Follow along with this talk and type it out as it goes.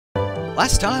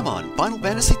Last time on Final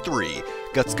Fantasy III,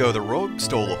 Guts-Go the Rogue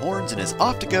stole the horns and is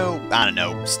off to go, I don't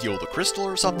know, steal the crystal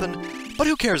or something? But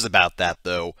who cares about that,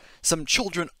 though? Some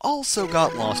children also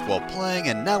got lost while playing,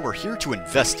 and now we're here to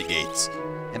investigate.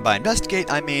 And by investigate,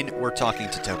 I mean we're talking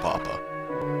to Topapa.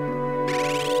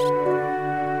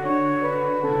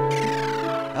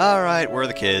 Alright, we're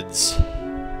the kids.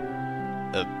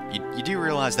 You do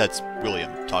realize that's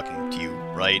William talking to you,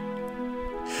 right?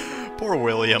 Poor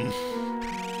William.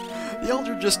 The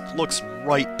elder just looks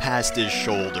right past his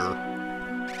shoulder.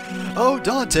 Oh,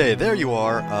 Dante, there you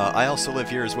are. I also live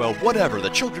here as well. Whatever, the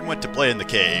children went to play in the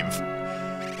cave.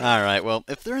 Alright, well,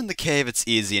 if they're in the cave, it's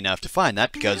easy enough to find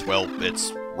that because, well,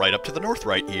 it's right up to the north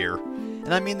right here.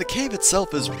 And I mean, the cave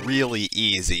itself is really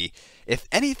easy. If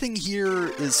anything here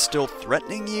is still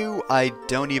threatening you, I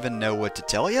don't even know what to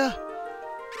tell you.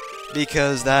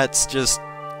 Because that's just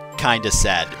kinda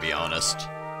sad, to be honest.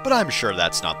 But I'm sure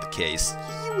that's not the case.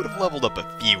 You would have leveled up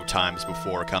a few times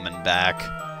before coming back.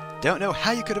 Don't know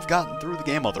how you could have gotten through the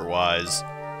game otherwise.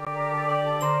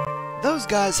 Those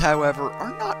guys, however,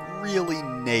 are not really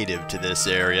native to this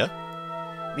area.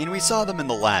 I mean, we saw them in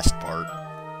the last part.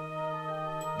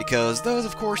 Because those,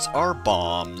 of course, are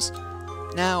bombs.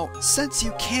 Now, since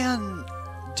you can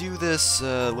do this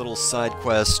little side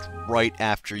quest right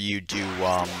after you do,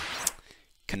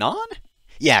 Kanon?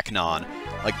 Yeah, Kanon.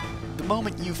 Like, the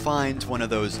moment you find one of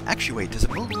those... Actually, wait, does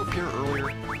Mogu appear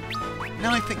earlier?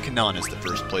 Now I think Kanon is the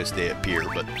first place they appear,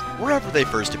 but wherever they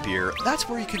first appear, that's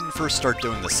where you can first start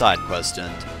doing the side quest,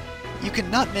 and you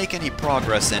cannot make any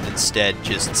progress and instead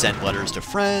just send letters to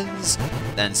friends,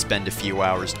 then spend a few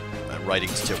hours writing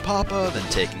to Papa, then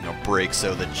taking a break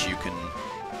so that you can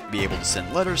be able to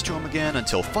send letters to him again,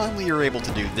 until finally you're able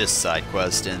to do this side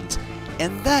quest, and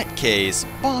in that case,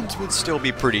 bombs would still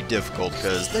be pretty difficult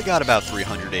because they got about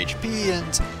 300 HP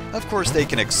and, of course, they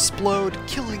can explode,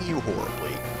 killing you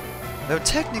horribly. Though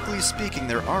technically speaking,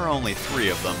 there are only 3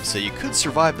 of them, so you could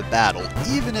survive the battle,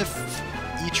 even if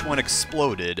each one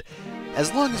exploded.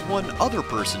 As long as one other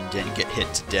person didn't get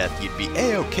hit to death, you'd be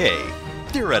a-okay.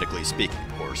 Theoretically speaking,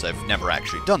 of course. I've never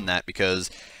actually done that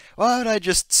because, why would I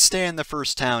just stay in the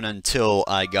first town until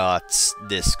I got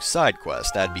this side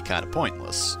quest? That'd be kind of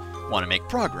pointless. Want to make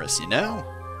progress, you know?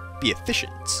 Be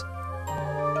efficient.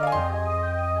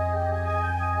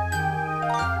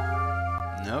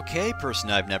 Okay,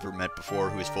 person I've never met before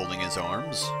who's folding his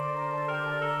arms.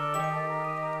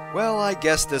 Well, I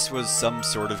guess this was some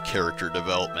sort of character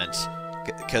development.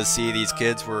 Because, see, these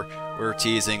kids were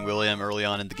teasing William early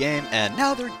on in the game, and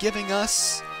now they're giving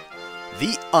us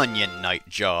the Onion Knight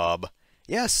job.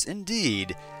 Yes,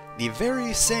 indeed. The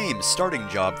very same starting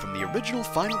job from the original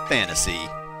Final Fantasy.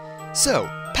 So,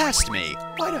 past me,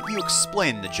 why don't you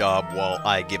explain the job while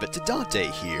I give it to Dante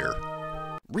here?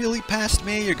 Really, past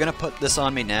me? You're gonna put this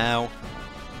on me now?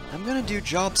 I'm gonna do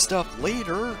job stuff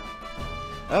later.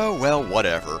 Oh, well,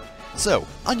 whatever. So,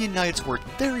 Onion Knights work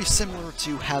very similar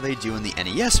to how they do in the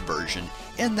NES version,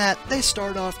 in that they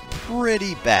start off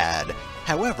pretty bad.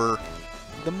 However,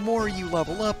 the more you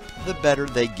level up, the better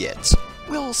they get.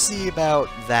 We'll see about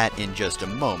that in just a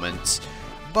moment.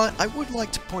 But I would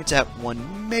like to point out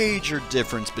one major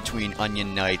difference between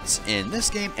Onion Knights in this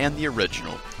game and the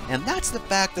original, and that's the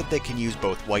fact that they can use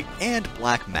both white and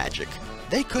black magic.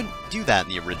 They couldn't do that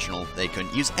in the original, they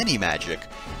couldn't use any magic,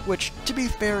 which, to be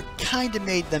fair, kinda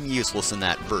made them useless in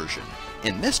that version.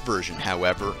 In this version,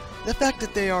 however, the fact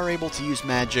that they are able to use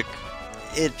magic,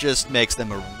 it just makes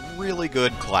them a really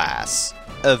good class,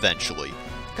 eventually.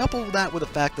 Couple that with the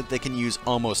fact that they can use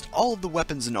almost all of the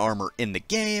weapons and armor in the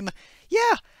game,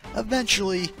 yeah,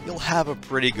 eventually you'll have a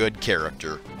pretty good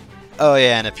character. Oh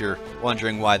yeah, and if you're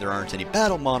wondering why there aren't any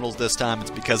battle models this time,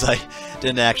 it's because I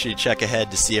didn't actually check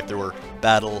ahead to see if there were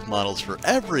battle models for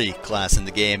every class in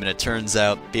the game, and it turns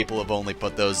out people have only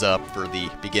put those up for the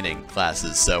beginning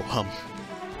classes, so,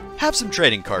 have some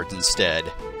trading cards instead.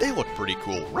 They look pretty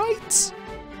cool, right?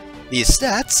 These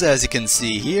stats, as you can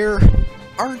see here,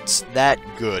 aren't that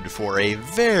good for a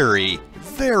very,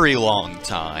 very long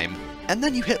time. And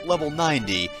then you hit level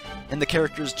 90, and the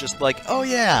character's just like, oh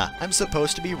yeah, I'm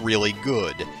supposed to be really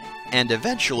good. And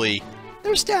eventually,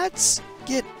 their stats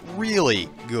get really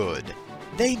good.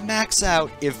 They max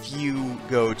out if you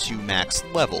go to max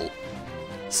level.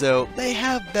 So they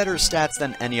have better stats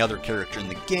than any other character in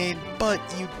the game, but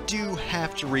you do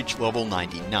have to reach level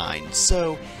 99.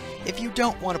 So if you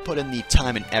don't want to put in the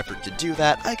time and effort to do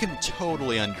that, I can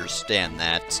totally understand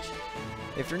that.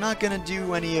 If you're not going to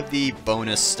do any of the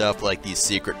bonus stuff like the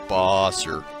secret boss,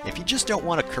 or if you just don't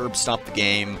want to curb stop the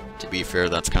game, to be fair,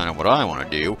 that's kind of what I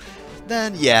want to do,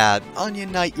 then yeah,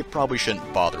 Onion Knight, you probably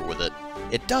shouldn't bother with it.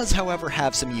 It does, however,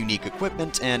 have some unique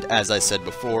equipment, and as I said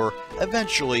before,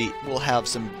 eventually will have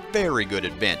some very good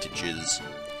advantages.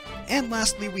 And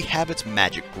lastly, we have its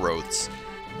magic growths.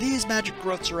 These magic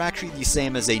growths are actually the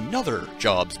same as another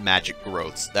job's magic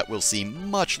growths that we'll see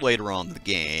much later on in the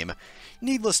game.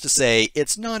 Needless to say,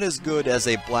 it's not as good as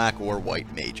a black or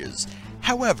white mage's.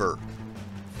 However,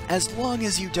 as long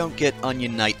as you don't get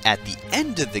Onion Knight at the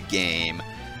end of the game,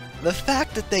 the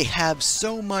fact that they have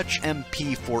so much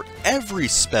MP for every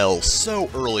spell so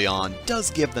early on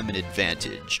does give them an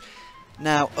advantage.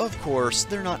 Now, of course,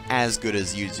 they're not as good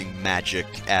as using magic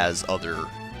as other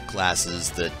classes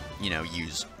that,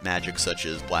 use magic such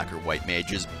as black or white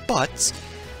mages, but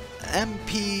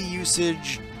MP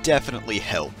usage definitely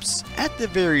helps. At the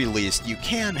very least, you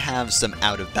can have some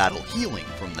out-of-battle healing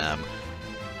from them,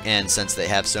 and since they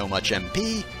have so much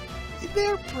MP,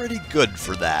 they're pretty good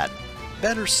for that.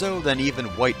 Better so than even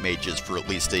white mages for at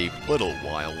least a little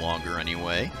while longer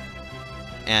anyway.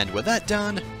 And with that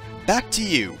done, back to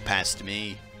you, past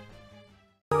me.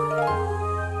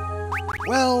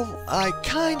 Well, I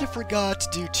kinda forgot to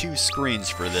do 2 screens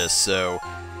for this, so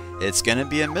it's gonna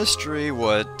be a mystery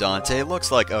what Dante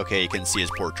looks like. Okay, you can see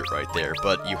his portrait right there,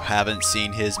 but you haven't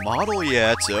seen his model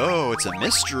yet. Oh, it's a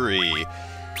mystery.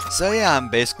 So yeah, I'm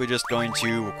basically just going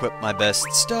to equip my best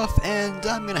stuff, and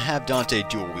I'm gonna have Dante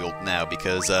dual-wield now,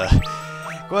 because,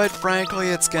 quite frankly,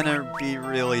 it's gonna be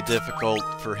really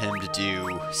difficult for him to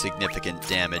do significant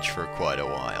damage for quite a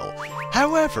while.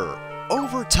 However,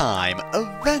 over time,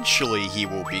 eventually he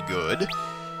will be good.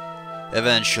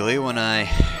 Eventually, when I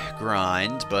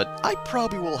grind, but I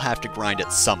probably will have to grind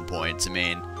at some point. I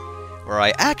mean, where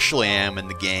I actually am in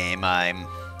the game, I'm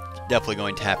definitely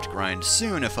going to have to grind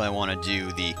soon if I want to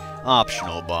do the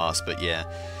optional boss, but yeah.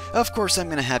 Of course, I'm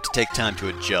going to have to take time to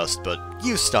adjust, but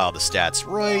you saw the stats,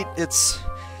 right? It's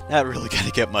not really going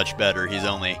to get much better. He's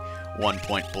only 1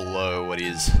 point below what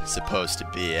he's supposed to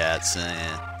be at, so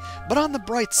yeah. But on the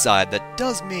bright side, that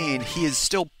does mean he is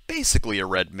still basically a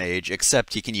red mage,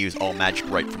 except he can use all magic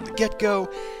right from the get-go,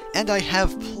 and I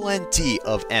have plenty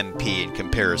of MP in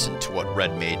comparison to what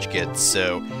red mage gets,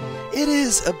 so it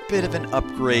is a bit of an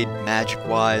upgrade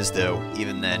magic-wise, though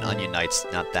even then, Onion Knight's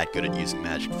not that good at using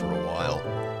magic for a while.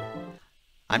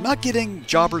 I'm not getting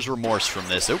Jobber's Remorse from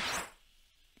this.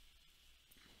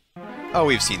 Oh,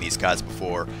 we've seen these guys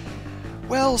before.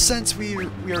 Well, since we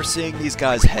are seeing these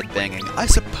guys headbanging, I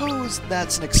suppose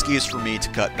that's an excuse for me to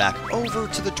cut back over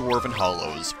to the Dwarven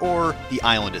Hollows, or the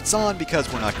island it's on, because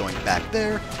we're not going back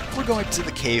there, we're going to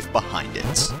the cave behind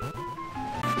it.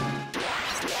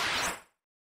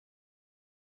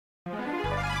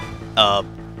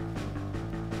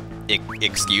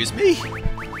 Excuse me?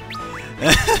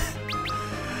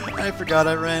 I forgot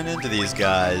I ran into these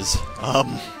guys.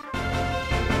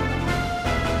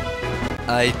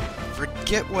 I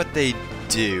forget what they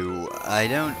do. I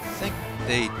don't think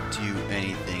they do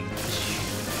anything too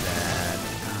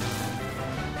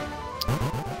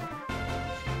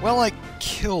bad. Well, I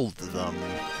killed them.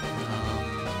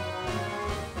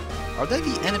 Are they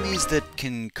the enemies that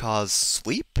can cause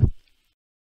sleep?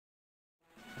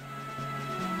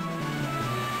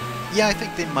 Yeah, I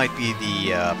think they might be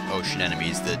the ocean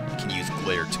enemies that can use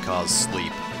glare to cause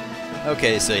sleep.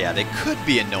 Okay, so yeah, they could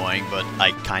be annoying, but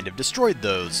I kind of destroyed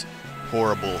those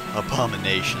horrible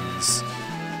abominations.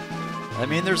 I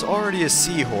mean, there's already a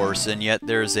seahorse, and yet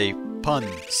there's a pun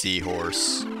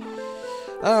seahorse.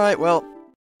 Alright, well,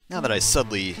 now that I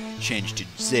suddenly changed to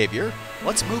Xavier,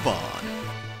 let's move on.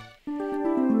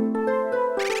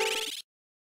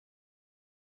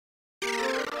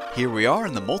 Here we are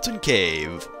in the Molten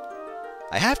Cave.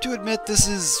 I have to admit, this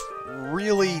is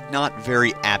really not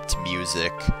very apt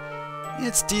music.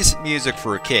 It's decent music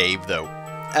for a cave, though.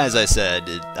 As I said,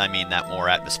 I mean that more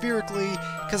atmospherically,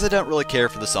 because I don't really care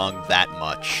for the song that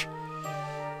much.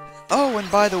 Oh,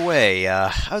 and by the way,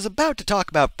 I was about to talk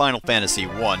about Final Fantasy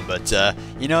I, but,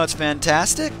 you know what's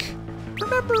fantastic?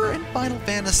 Remember in Final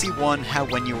Fantasy I how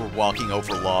when you were walking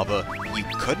over lava, you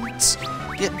couldn't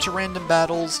get into random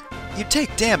battles? You'd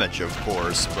take damage, of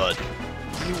course, but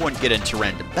you wouldn't get into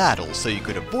random battles, so you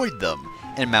could avoid them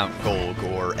in Mount Golg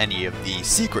or any of the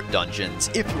secret dungeons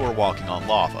if you were walking on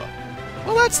lava.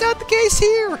 Well, that's not the case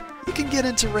here! You can get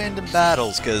into random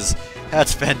battles, because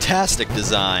that's fantastic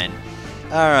design.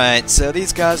 Alright, so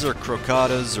these guys are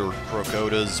crocotas, or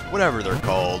crocotas, whatever they're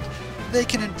called. They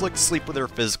can inflict sleep with their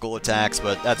physical attacks,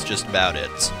 but that's just about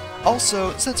it.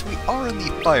 Also, since we are in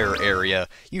the fire area,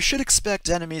 you should expect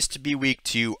enemies to be weak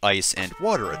to ice and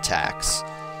water attacks.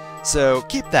 So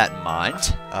keep that in mind.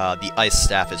 The ice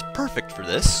staff is perfect for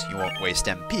this. You won't waste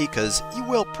MP, because you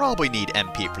will probably need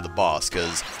MP for the boss,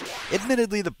 because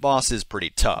admittedly the boss is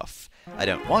pretty tough. I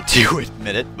don't want to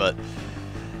admit it, but,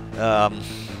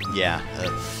 yeah.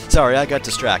 Sorry, I got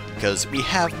distracted, because we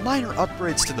have minor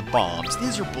upgrades to the bombs.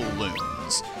 These are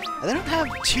balloons. They don't have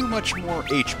too much more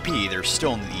HP, they're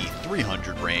still in the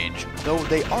 300 range, though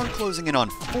they are closing in on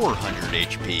 400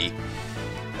 HP.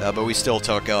 But we still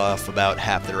took off about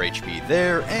half their HP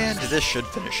there, and this should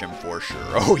finish him for sure.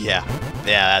 Oh yeah,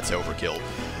 that's overkill.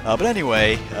 But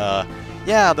anyway,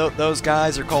 yeah, those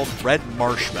guys are called red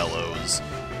marshmallows.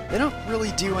 They don't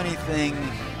really do anything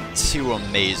too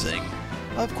amazing.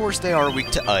 Of course, they are weak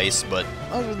to ice, but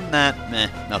other than that, meh,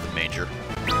 nothing major.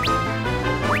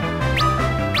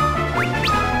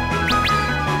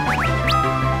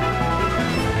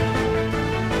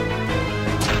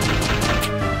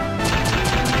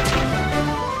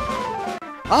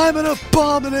 I'm an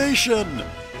abomination!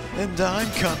 And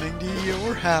I'm coming to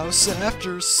your house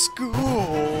after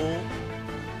school.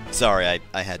 Sorry,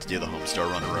 I had to do the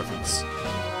Homestar Runner reference.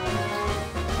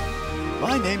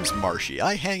 My name's Marshy.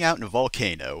 I hang out in a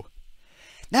volcano.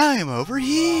 Now I'm over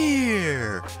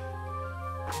here!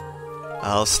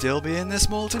 I'll still be in this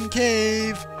molten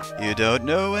cave. You don't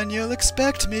know when you'll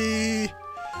expect me.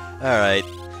 Alright,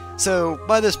 so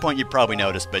by this point you probably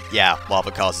noticed, but yeah,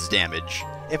 lava causes damage.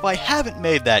 If I haven't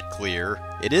made that clear,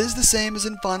 it is the same as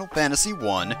in Final Fantasy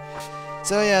I.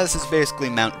 So yeah, this is basically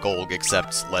Mount Golg,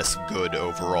 except less good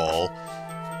overall.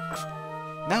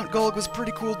 Mount Golg was a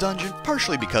pretty cool dungeon,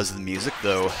 partially because of the music,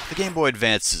 though the Game Boy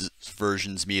Advance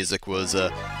version's music was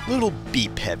a little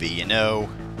beep-heavy, you know?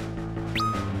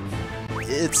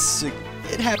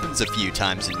 It happens a few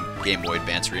times in Game Boy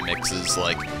Advance remixes,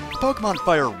 like Pokemon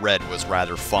Fire Red was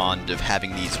rather fond of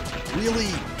having these really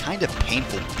kind of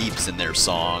painful beeps in their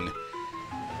song.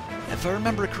 If I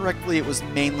remember correctly, it was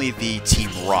mainly the Team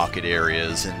Rocket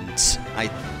areas, and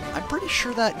I'm pretty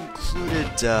sure that included,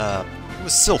 it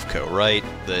was Silphco, right?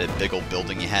 The big old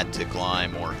building you had to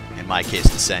climb, or in my case,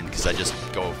 descend, because I just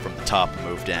go from the top and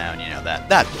move down, you know,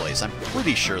 that place. I'm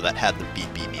pretty sure that had the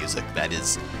beep-beep music that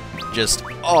is just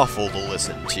awful to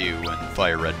listen to in the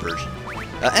Fire Red version.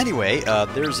 Anyway,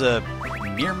 there's a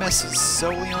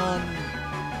Myrmeciolion.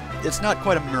 It's not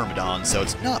quite a Myrmidon, so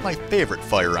it's not my favorite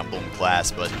Fire Emblem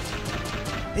class, but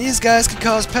these guys can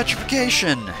cause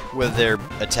petrification with their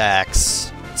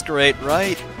attacks. It's great,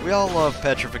 right? We all love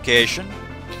petrification.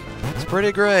 It's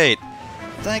pretty great.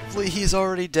 Thankfully, he's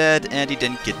already dead, and he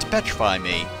didn't get to petrify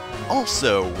me.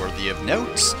 Also, worthy of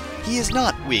note, he is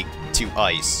not weak to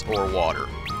ice or water.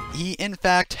 He, in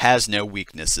fact, has no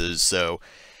weaknesses, so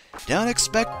don't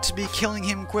expect to be killing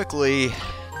him quickly.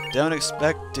 Don't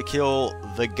expect to kill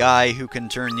the guy who can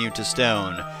turn you to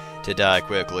stone to die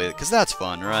quickly, because that's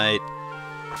fun, right?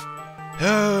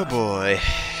 Oh boy.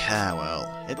 Ah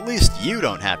well, at least you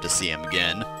don't have to see him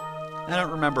again. I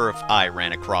don't remember if I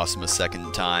ran across him a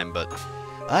second time, but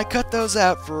I cut those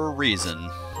out for a reason.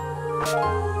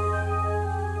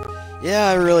 Yeah,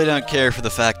 I really don't care for the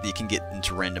fact that you can get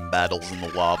into random battles in the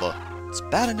lava. It's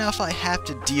bad enough I have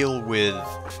to deal with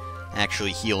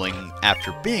actually healing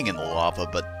after being in the lava,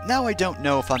 but now I don't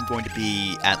know if I'm going to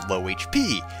be at low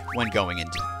HP when going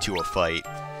into a fight.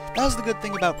 That was the good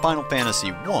thing about Final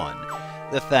Fantasy I.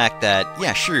 The fact that,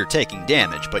 yeah, sure, you're taking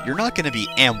damage, but you're not going to be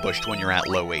ambushed when you're at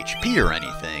low HP or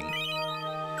anything.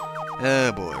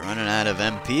 Oh boy, running out of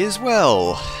MP as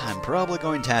well. I'm probably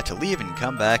going to have to leave and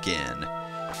come back in.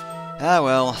 Ah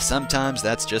well, sometimes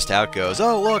that's just how it goes.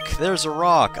 Oh look, there's a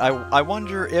rock. I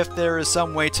wonder if there is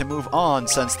some way to move on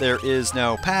since there is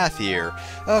no path here.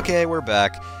 Okay, we're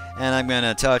back. And I'm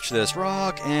gonna touch this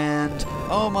rock, and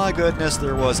oh my goodness,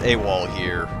 there was a wall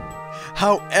here.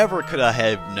 However could I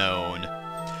have known?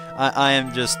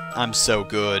 I'm so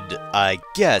good, I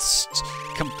guessed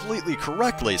completely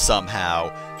correctly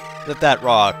somehow that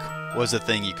rock was a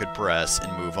thing you could press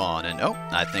and move on. And oh,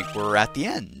 I think we're at the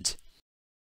end.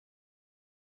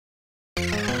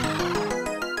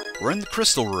 We're in the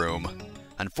Crystal Room.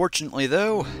 Unfortunately,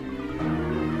 though,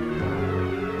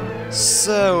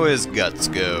 so is Guts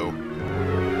Go.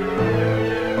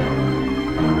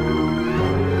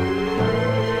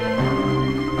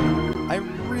 I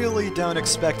really don't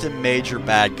expect a major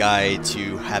bad guy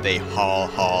to have a ha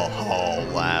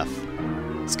laugh.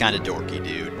 It's kinda dorky,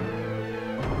 dude.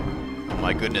 Oh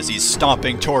my goodness, he's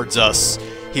stomping towards us.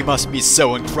 He must be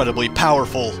so incredibly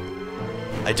powerful.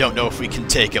 I don't know if we can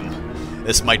take him.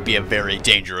 This might be a very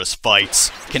dangerous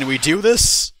fight. Can we do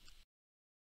this?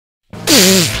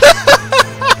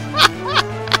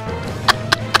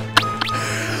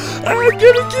 I'm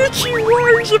gonna get you,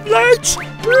 Warriors of Light!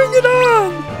 Bring it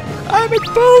on! I'm at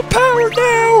full power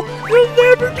now! You'll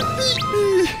never defeat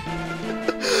me!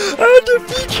 I'll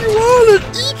defeat you all and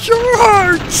eat your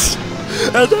hearts!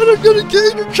 And then I'm gonna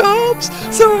gain your jobs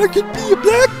so I can be a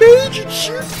black mage and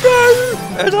shoot fire,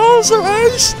 and also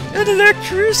ice and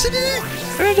electricity.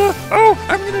 And oh,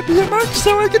 I'm gonna be a monk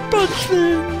so I can punch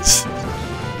things.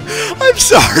 I'm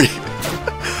sorry.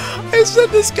 I said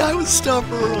this guy was stuff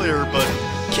earlier, but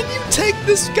can you take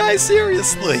this guy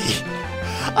seriously?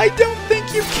 I don't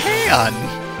think you can.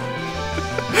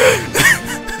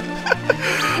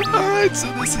 Alright, so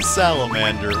this is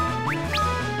Salamander.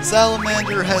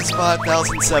 Salamander has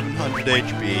 5,700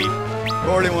 HP,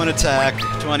 41 attack,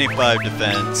 25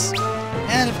 defense,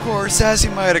 and of course, as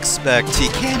you might expect, he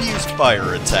can use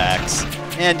fire attacks,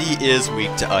 and he is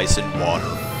weak to ice and water.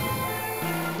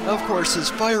 Of course, his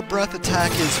fire breath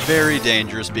attack is very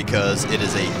dangerous because it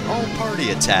is a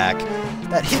all-party attack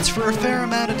that hits for a fair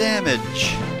amount of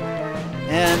damage.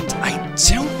 And I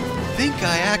don't think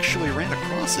I actually ran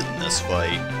across it in this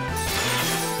fight.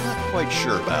 Not quite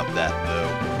sure about that, though.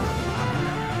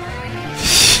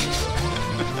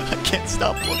 I can't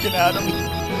stop looking at him.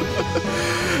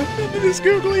 Look at his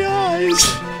googly eyes.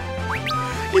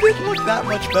 He didn't look that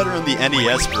much better in the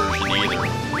NES version either.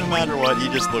 No matter what, he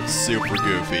just looks super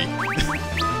goofy.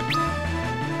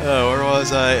 Oh, where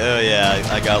was I? Oh yeah,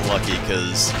 I got lucky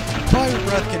because Fire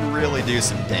Breath can really do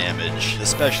some damage,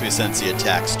 especially since he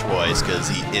attacks twice because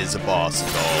he is a boss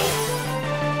and all.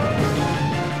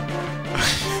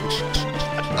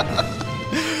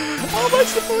 How am I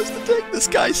supposed to take this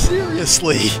guy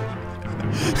seriously?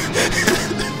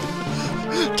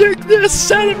 Take this,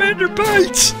 Salamander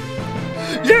Bites!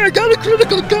 Yeah, I got a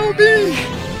critical, go me!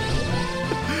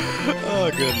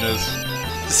 Oh goodness.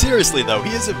 Seriously though,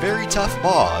 he is a very tough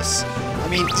boss. I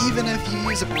mean, even if you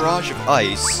use a barrage of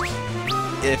ice,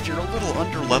 if you're a little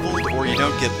underleveled or you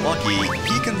don't get lucky,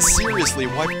 he can seriously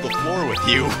wipe the floor with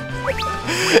you.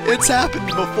 It's happened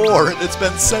before, and it's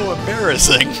been so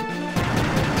embarrassing.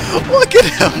 Look at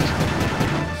him!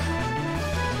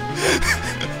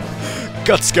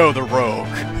 Gutsgo the Rogue,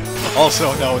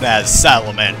 also known as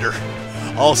Salamander,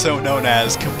 also known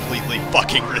as completely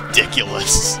fucking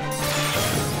ridiculous.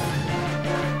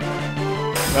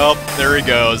 Oh, there he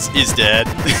goes. He's dead.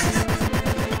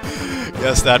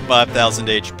 Guess that 5,000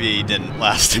 HP didn't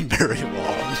last him very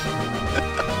long.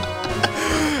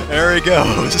 There he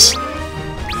goes.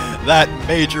 That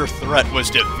major threat was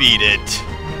defeated.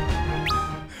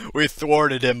 We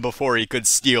thwarted him before he could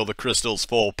steal the crystal's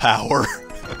full power.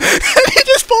 And he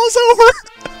just falls over!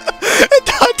 And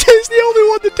Dante's the only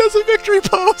one that does a victory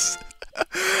pose!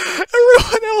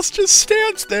 Everyone else just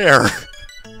stands there!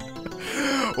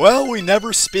 Well, we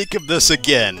never speak of this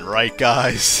again, right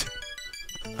guys?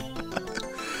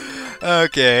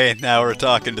 Okay, now we're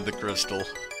talking to the crystal.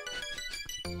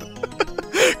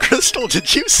 Crystal,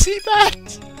 did you see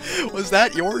that? Was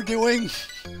that your doing?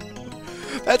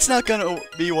 That's not gonna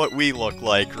be what we look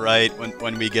like, right?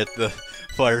 When we get the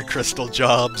fire crystal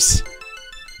jobs.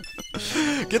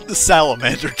 Get the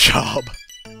salamander job.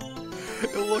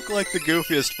 It'll look like the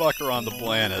goofiest fucker on the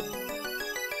planet.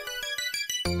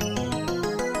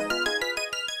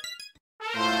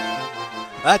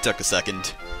 That took a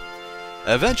second.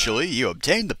 Eventually, you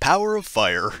obtained the power of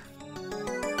fire.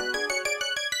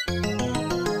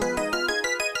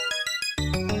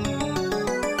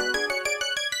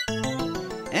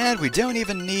 And we don't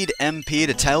even need MP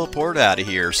to teleport out of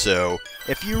here, so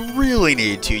if you really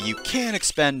need to, you can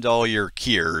expend all your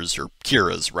cures, or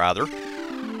curas rather.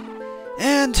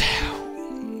 And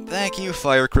thank you,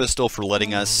 Fire Crystal, for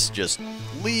letting us just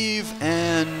leave,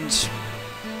 and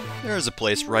there's a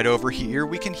place right over here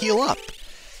we can heal up.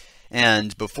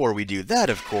 And before we do that,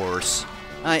 of course,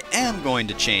 I am going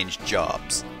to change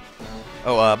jobs.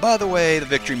 Oh, by the way, the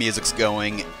victory music's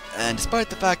going, and despite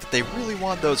the fact that they really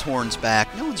want those horns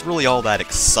back, no one's really all that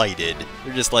excited.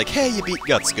 They're just like, hey, you beat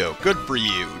Gutsgo, good for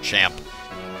you, champ.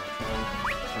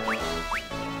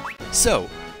 So,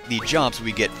 the jobs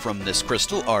we get from this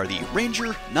crystal are the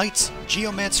Ranger, Knights,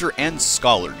 Geomancer, and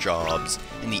Scholar jobs.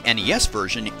 In the NES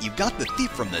version, you got the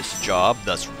Thief from this job,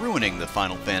 thus ruining the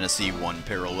Final Fantasy I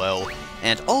parallel,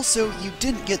 and also you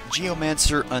didn't get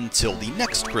Geomancer until the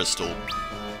next crystal.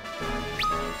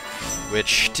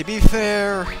 Which, to be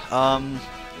fair, there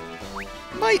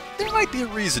might be a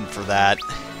reason for that.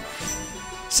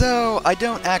 So, I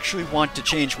don't actually want to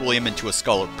change William into a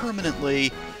Scholar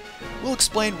permanently. We'll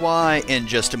explain why in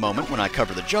just a moment when I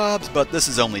cover the jobs, but this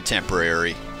is only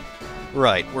temporary.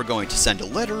 Right, we're going to send a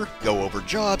letter, go over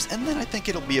jobs, and then I think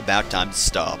it'll be about time to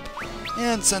stop.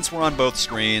 And since we're on both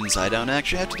screens, I don't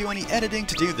actually have to do any editing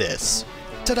to do this.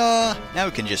 Ta-da! Now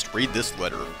we can just read this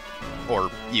letter. Or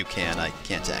you can, I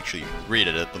can't actually read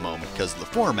it at the moment because of the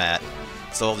format.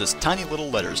 It's all just tiny little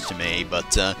letters to me,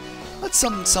 but let's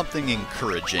send something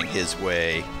encouraging his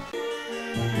way.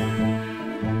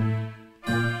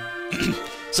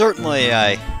 Certainly,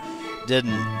 I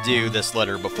didn't do this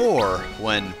letter before,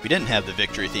 when we didn't have the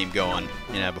victory theme going,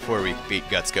 before we beat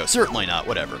Guts Go. Certainly not,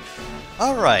 whatever.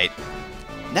 Alright,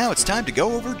 now it's time to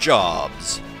go over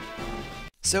jobs.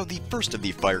 So the first of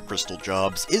the Fire Crystal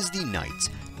jobs is the Knights.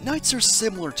 Knights are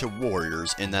similar to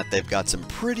warriors in that they've got some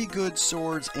pretty good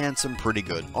swords and some pretty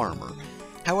good armor.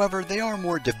 However, they are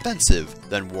more defensive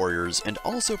than warriors, and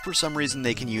also for some reason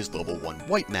they can use level 1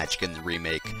 white magic in the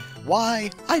remake. Why?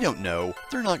 I don't know.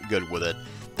 They're not good with it.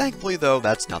 Thankfully though,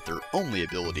 that's not their only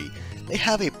ability. They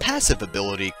have a passive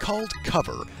ability called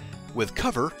Cover. With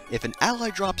Cover, if an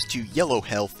ally drops to yellow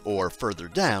health or further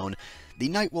down, the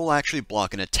Knight will actually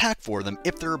block an attack for them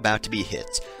if they're about to be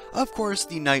hit. Of course,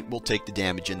 the Knight will take the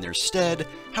damage in their stead,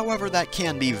 however that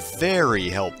can be very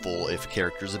helpful if a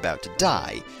character is about to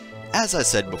die. As I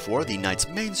said before, the Knight's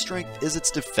main strength is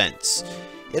its defense.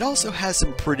 It also has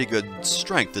some pretty good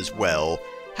strength as well.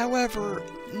 However,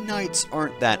 Knights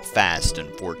aren't that fast,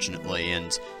 unfortunately,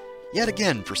 and yet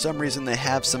again, for some reason they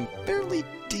have some fairly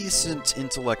decent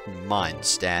intellect mind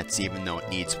stats, even though it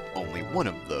needs only one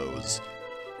of those.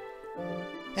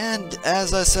 And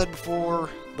as I said before,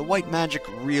 the white magic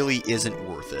really isn't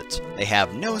worth it. They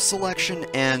have no selection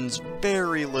and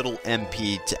very little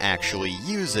MP to actually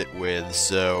use it with,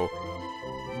 so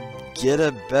get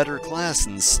a better class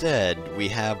instead. We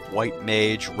have white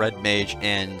mage, red mage,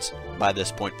 and by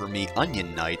this point for me,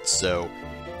 onion knight, so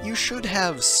you should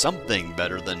have something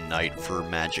better than knight for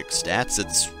magic stats.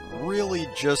 It's really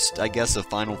just, I guess, a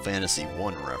Final Fantasy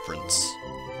I reference.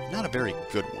 Not a very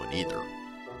good one either.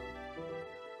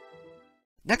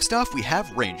 Next off, we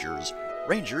have Rangers.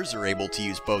 Rangers are able to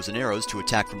use bows and arrows to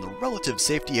attack from the relative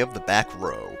safety of the back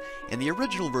row. In the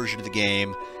original version of the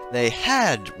game, they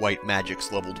had white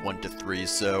magics leveled 1 to 3,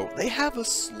 so they have a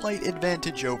slight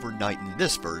advantage over knight in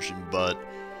this version, but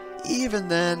even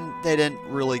then, they didn't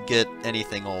really get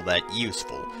anything all that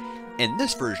useful. In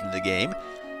this version of the game,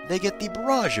 they get the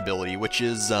barrage ability, which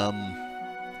is,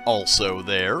 also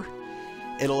there.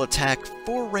 It'll attack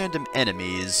 4 random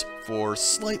enemies for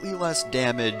slightly less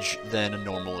damage than a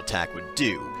normal attack would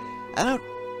do. I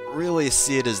don't really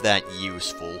see it as that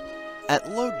useful.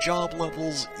 At low job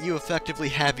levels, you effectively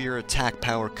have your attack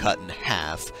power cut in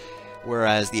half,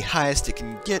 whereas the highest it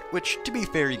can get, which to be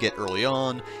fair you get early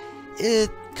on, it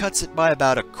cuts it by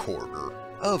about a quarter.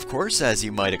 Of course, as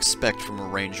you might expect from a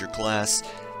ranger class,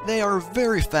 they are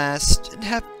very fast and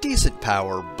have decent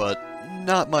power, but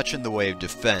not much in the way of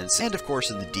defense, and of course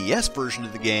in the DS version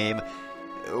of the game,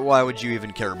 why would you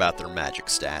even care about their magic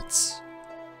stats?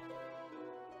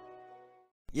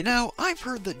 You know, I've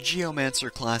heard that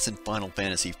Geomancer class in Final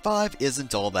Fantasy V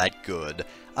isn't all that good.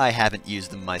 I haven't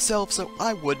used them myself, so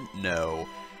I wouldn't know.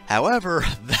 However,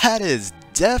 that is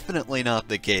definitely not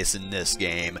the case in this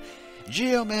game.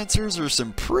 Geomancers are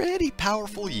some pretty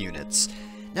powerful units.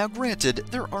 Now granted,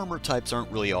 their armor types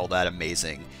aren't really all that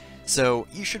amazing, so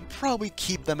you should probably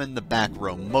keep them in the back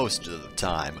row most of the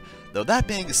time. Though that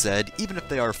being said, even if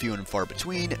they are few and far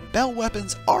between, bell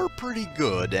weapons are pretty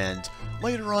good and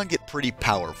later on get pretty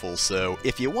powerful, so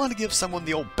if you want to give someone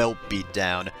the old belt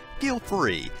beatdown, feel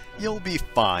free, you'll be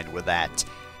fine with that.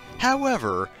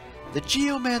 However, the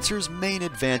Geomancer's main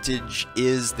advantage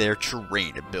is their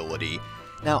terrain ability.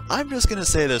 Now, I'm just gonna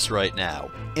say this right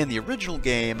now, in the original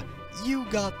game, you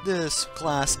got this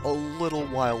class a little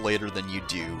while later than you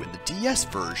do in the DS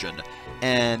version,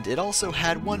 and it also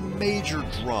had one major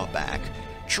drawback.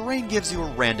 Terrain gives you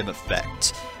a random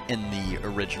effect. In the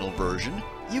original version,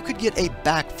 you could get a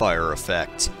backfire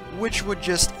effect, which would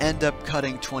just end up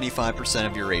cutting 25%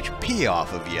 of your HP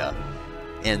off of you.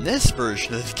 In this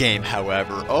version of the game,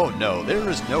 however, oh no, there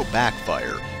is no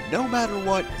backfire. No matter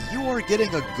what, you are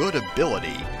getting a good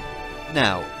ability.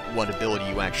 Now, what ability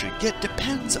you actually get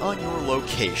depends on your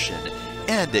location,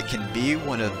 and it can be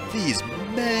one of these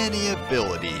many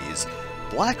abilities: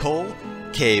 Black Hole,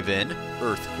 Cave-In,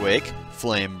 Earthquake,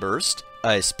 Flame Burst,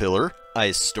 Ice Pillar,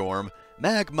 Ice Storm,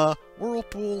 Magma,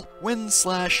 Whirlpool, Wind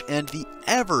Slash, and the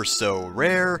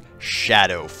ever-so-rare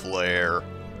Shadow Flare.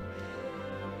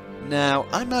 Now,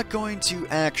 I'm not going to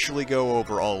actually go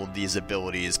over all of these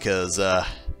abilities, because,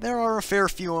 there are a fair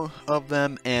few of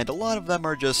them, and a lot of them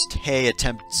are just, hey,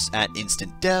 attempts at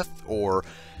instant death, or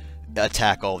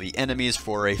attack all the enemies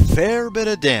for a fair bit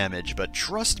of damage, but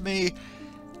trust me,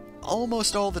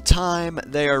 almost all the time,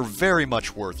 they are very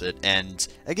much worth it, and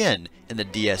again, in the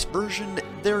DS version,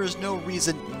 there is no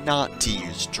reason not to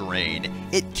use terrain.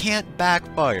 It can't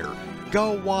backfire.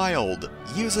 Go wild.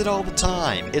 Use it all the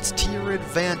time. It's to your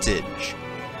advantage.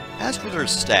 As for their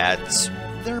stats,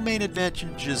 their main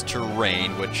advantage is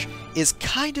terrain, which is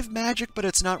kind of magic, but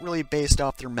it's not really based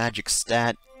off their magic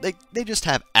stat. They just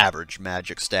have average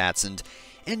magic stats, and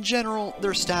in general,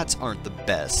 their stats aren't the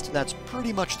best. That's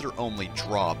pretty much their only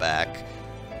drawback.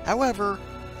 However,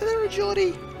 their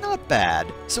agility, not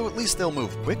bad, so at least they'll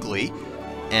move quickly,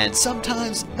 and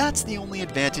sometimes that's the only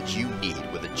advantage you need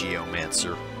with a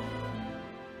Geomancer.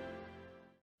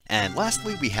 And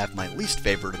lastly, we have my least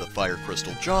favorite of the Fire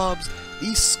Crystal jobs,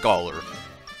 the Scholar.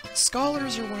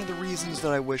 Scholars are one of the reasons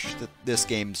that I wish that this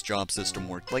game's job system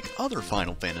worked like other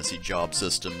Final Fantasy job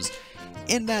systems,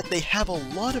 in that they have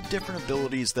a lot of different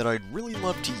abilities that I'd really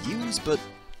love to use, but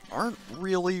aren't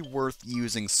really worth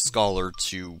using Scholar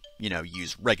to,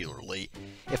 use regularly.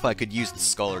 If I could use the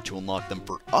Scholar to unlock them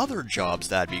for other jobs,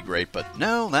 that'd be great, but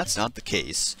no, that's not the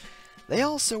case. They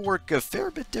also work a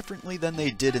fair bit differently than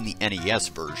they did in the NES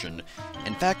version.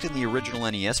 In fact, in the original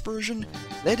NES version,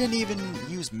 they didn't even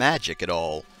use magic at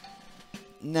all.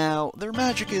 Now, their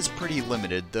magic is pretty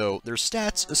limited, though their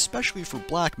stats, especially for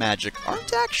black magic,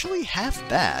 aren't actually half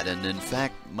bad, and in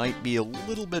fact might be a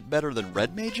little bit better than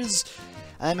red mages.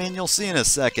 I mean, you'll see in a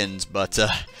second, but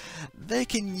they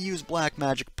can use black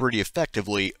magic pretty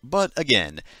effectively, but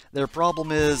again, their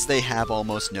problem is they have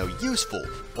almost no useful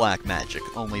black magic,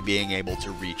 only being able to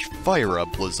reach Fyra,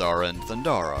 Blizzara, and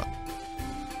Thundara.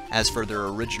 As for their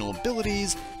original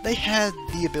abilities, they had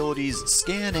the abilities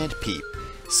Scan and Peep.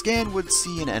 Scan would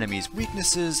see an enemy's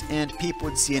weaknesses, and Peep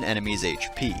would see an enemy's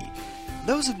HP.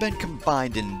 Those have been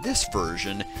combined in this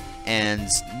version, and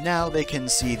now they can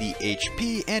see the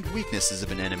HP and weaknesses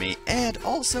of an enemy, and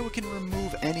also it can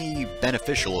remove any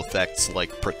beneficial effects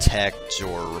like Protect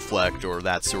or Reflect or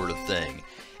that sort of thing.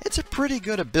 It's a pretty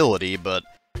good ability, but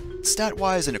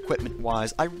stat-wise and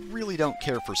equipment-wise, I really don't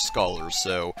care for Scholars,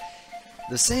 so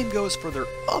the same goes for their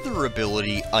other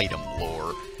ability, Item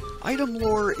Lore. Item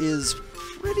Lore is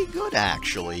pretty good,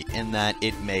 actually, in that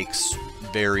it makes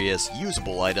various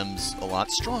usable items a lot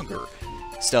stronger.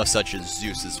 Stuff such as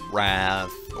Zeus's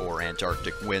Wrath, or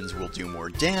Antarctic Winds will do more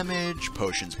damage,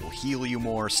 potions will heal you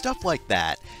more, stuff like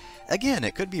that. Again,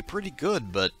 it could be pretty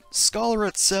good, but Scholar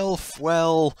itself,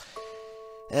 well,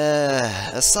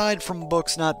 aside from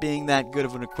books not being that good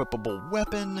of an equipable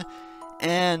weapon,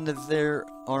 and their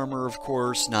armor, of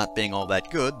course, not being all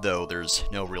that good, though there's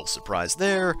no real surprise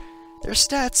there, their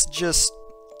stats just...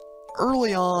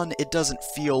 early on, it doesn't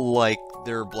feel like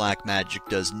their black magic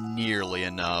does nearly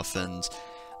enough, and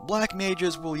black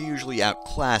mages will usually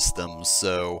outclass them,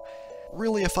 so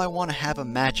really if I want to have a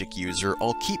magic user,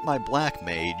 I'll keep my black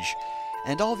mage,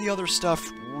 and all the other stuff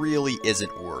really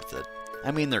isn't worth it.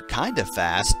 I mean, they're kinda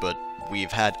fast, but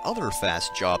we've had other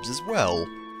fast jobs as well.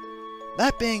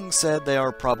 That being said, they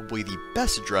are probably the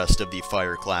best dressed of the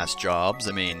fire class jobs.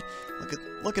 I mean,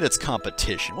 look at its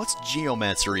competition. What's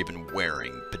Geomancer even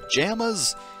wearing?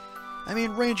 Pajamas? I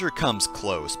mean, Ranger comes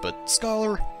close, but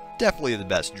Scholar, definitely the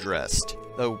best dressed.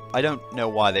 Though, I don't know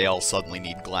why they all suddenly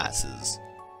need glasses.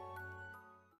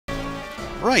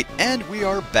 Right, and we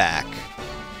are back.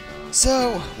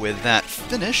 So, with that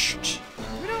finished,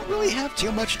 we don't really have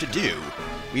too much to do.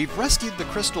 We've rescued the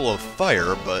Crystal of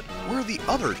Fire, but where are the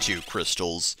other two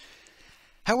crystals?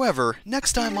 However,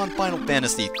 next time on Final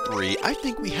Fantasy III, I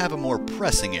think we have a more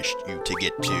pressing issue to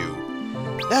get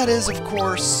to. That is, of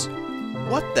course,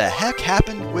 what the heck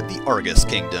happened with the Argus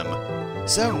Kingdom?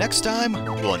 So next time,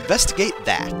 we'll investigate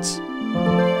that.